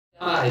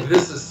Hi,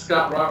 this is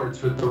Scott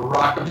Roberts with the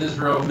Rock of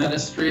Israel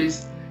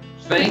Ministries.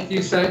 Thank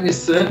you, San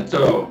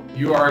Jacinto.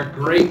 You are a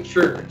great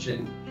church,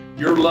 and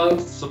your love,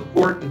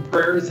 support, and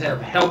prayers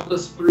have helped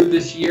us through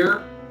this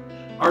year.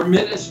 Our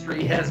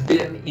ministry has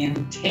been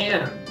in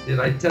 10, did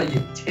I tell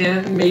you,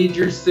 10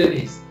 major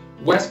cities.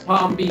 West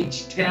Palm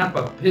Beach,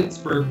 Tampa,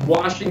 Pittsburgh,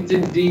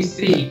 Washington,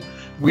 D.C.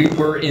 We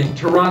were in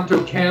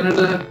Toronto,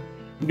 Canada,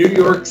 New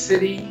York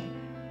City,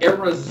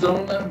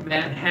 Arizona,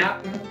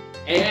 Manhattan,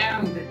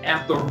 and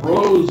at the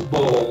Rose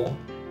Bowl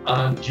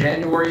on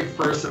January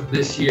 1st of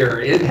this year.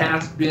 It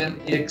has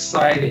been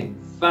exciting.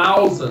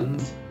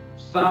 Thousands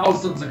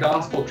of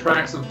gospel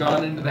tracts have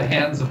gone into the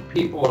hands of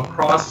people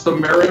across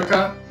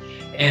America,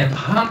 and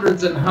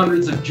hundreds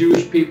of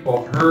Jewish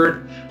people have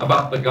heard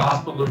about the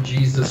gospel of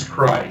Jesus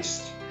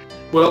Christ.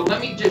 Well,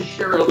 let me just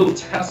share a little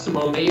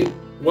testimony,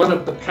 one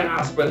of the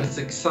past, but it's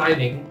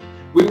exciting.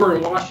 We were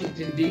in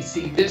Washington,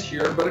 D.C. this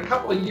year, but a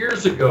couple of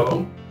years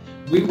ago,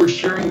 we were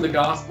sharing the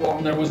gospel,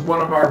 and there was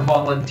one of our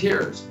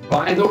volunteers.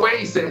 By the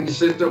way, San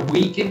Jacinto,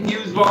 we can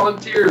use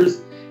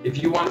volunteers.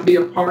 If you want to be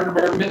a part of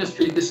our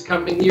ministry this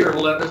coming year,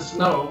 let us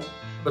know.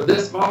 But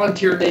this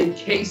volunteer named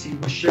Casey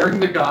was sharing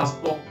the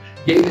gospel,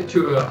 gave it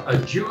to a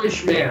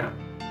Jewish man.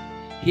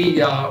 He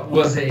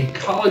was a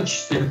college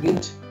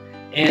student,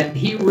 and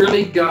he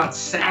really got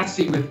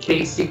sassy with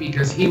Casey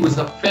because he was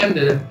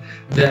offended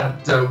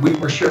that we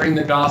were sharing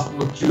the gospel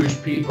with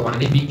Jewish people.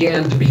 And he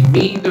began to be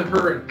mean to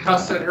her and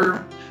cuss at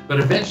her. But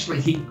eventually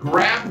he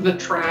grabbed the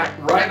tract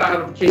right out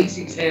of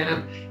Casey's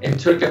hand and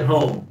took it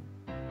home.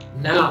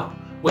 Now,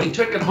 when he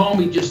took it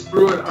home, he just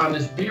threw it on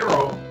his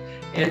bureau.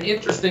 And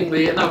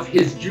interestingly enough,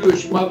 his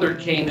Jewish mother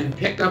came and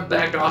picked up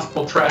that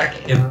gospel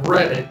tract and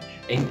read it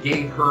and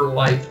gave her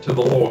life to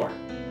the Lord.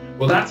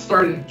 Well, that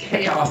started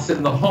chaos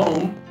in the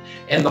home.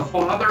 And the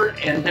father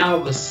and now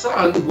the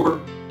son were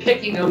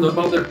picking on the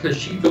mother because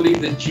she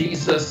believed that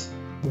Jesus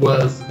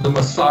was the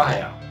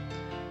Messiah.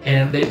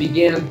 And they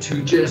began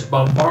to just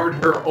bombard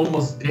her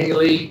almost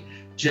daily,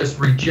 just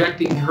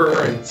rejecting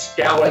her and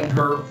scowling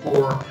her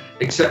for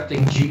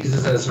accepting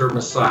Jesus as her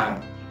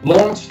Messiah.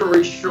 Long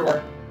story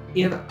short,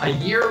 a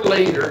year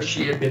later,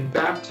 she had been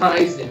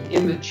baptized and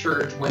in the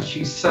church when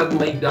she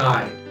suddenly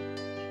died.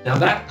 Now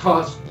that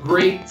caused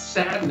great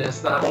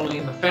sadness, not only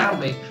in the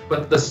family,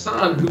 but the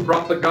son who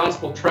brought the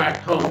gospel tract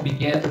home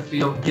began to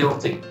feel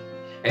guilty.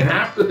 And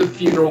after the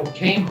funeral,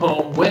 came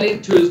home, went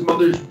into his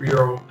mother's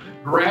bureau,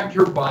 grabbed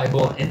her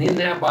Bible, and in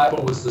that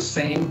Bible was the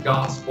same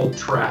gospel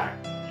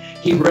tract.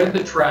 He read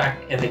the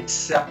tract and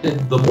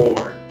accepted the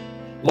Lord.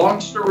 Long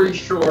story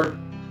short,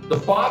 the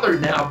father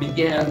now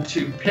began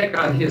to pick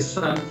on his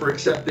son for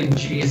accepting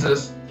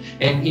Jesus,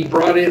 and he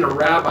brought in a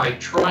rabbi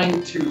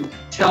trying to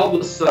tell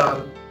the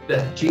son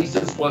that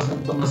Jesus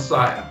wasn't the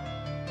Messiah.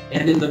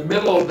 And in the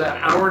middle of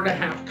that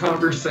hour-and-a-half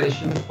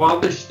conversation, the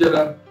father stood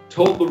up,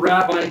 told the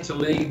rabbi to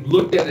leave,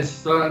 looked at his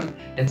son,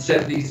 and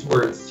said these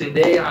words,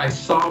 "Today I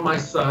saw my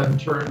son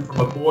turn from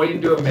a boy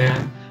into a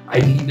man. I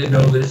need to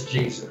know this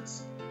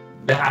Jesus."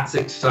 That's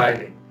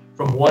exciting.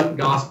 From one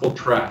gospel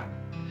tract.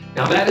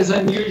 Now that is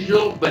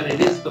unusual, but it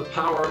is the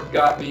power of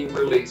God being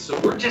released. So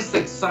we're just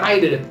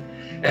excited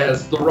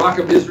as the Rock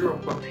of Israel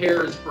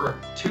prepares for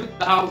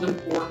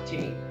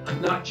 2014. I'm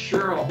not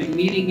sure, I'll be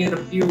meeting in a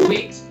few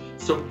weeks,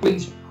 so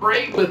please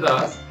pray with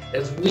us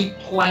as we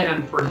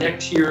plan for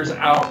next year's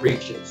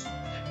outreaches.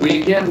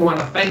 We again want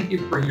to thank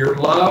you for your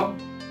love,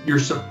 your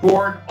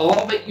support,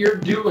 all that you're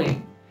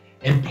doing.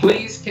 And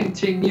please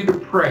continue to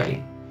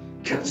pray,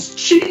 because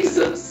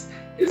Jesus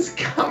is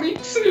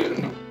coming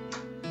soon.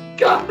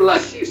 God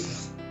bless you,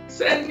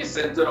 San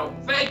Jacinto.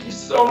 Thank you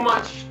so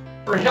much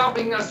for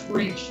helping us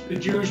reach the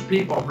Jewish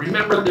people.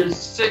 Remember, there's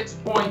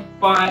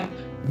 6.5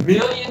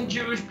 million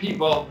Jewish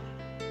people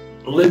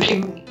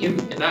living in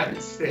the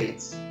United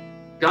States.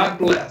 God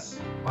bless.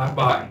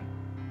 Bye-bye.